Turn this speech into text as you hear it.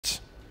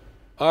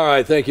All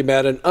right, thank you,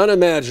 Matt. An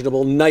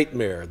unimaginable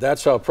nightmare.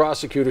 That's how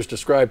prosecutors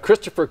describe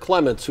Christopher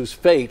Clements, whose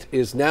fate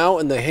is now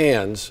in the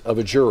hands of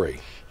a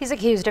jury. He's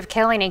accused of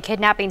killing and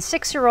kidnapping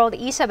 6-year-old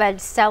Isabel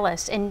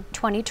Celis in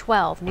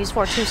 2012. News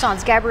 4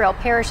 Tucson's Gabrielle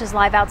Parrish is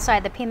live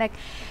outside the Pima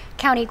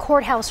County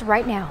Courthouse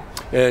right now.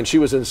 And she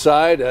was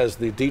inside as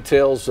the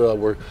details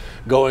were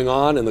going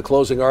on in the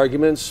closing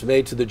arguments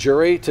made to the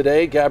jury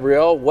today.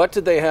 Gabrielle, what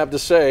did they have to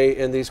say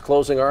in these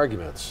closing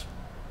arguments?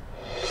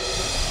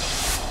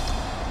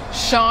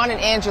 Sean and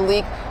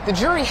Angelique, the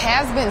jury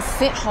has been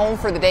sent home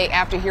for the day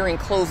after hearing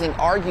closing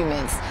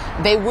arguments.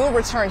 They will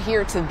return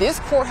here to this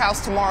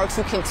courthouse tomorrow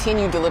to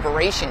continue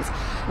deliberations.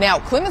 Now,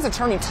 Clemens'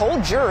 attorney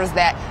told jurors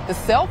that the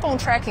cell phone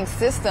tracking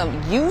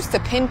system used to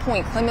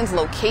pinpoint Clemens'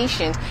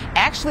 locations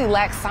actually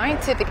lacks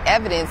scientific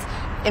evidence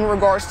in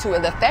regards to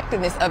the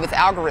effectiveness of its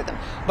algorithm.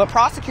 But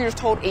prosecutors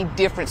told a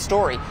different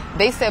story.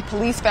 They said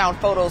police found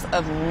photos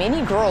of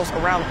many girls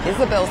around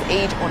Isabel's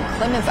age on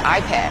Clemens'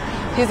 iPad.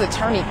 His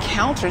attorney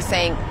countered,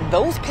 saying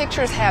those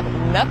pictures have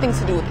nothing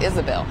to do with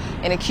Isabel,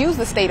 and accused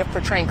the state of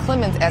portraying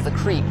Clemens as a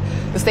creep.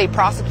 The state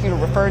prosecutor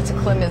referred to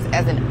Clemens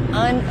as an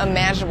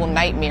unimaginable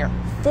nightmare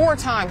 4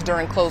 times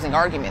during closing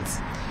arguments.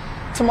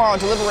 Tomorrow,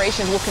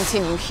 deliberations will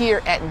continue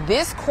here at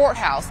this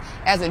courthouse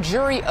as a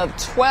jury of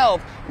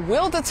 12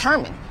 will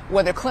determine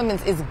whether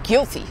Clemens is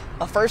guilty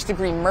of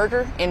first-degree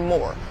murder and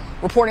more.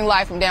 Reporting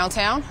live from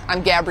downtown,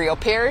 I'm Gabrielle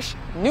Parrish,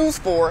 News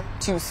 4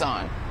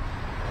 Tucson.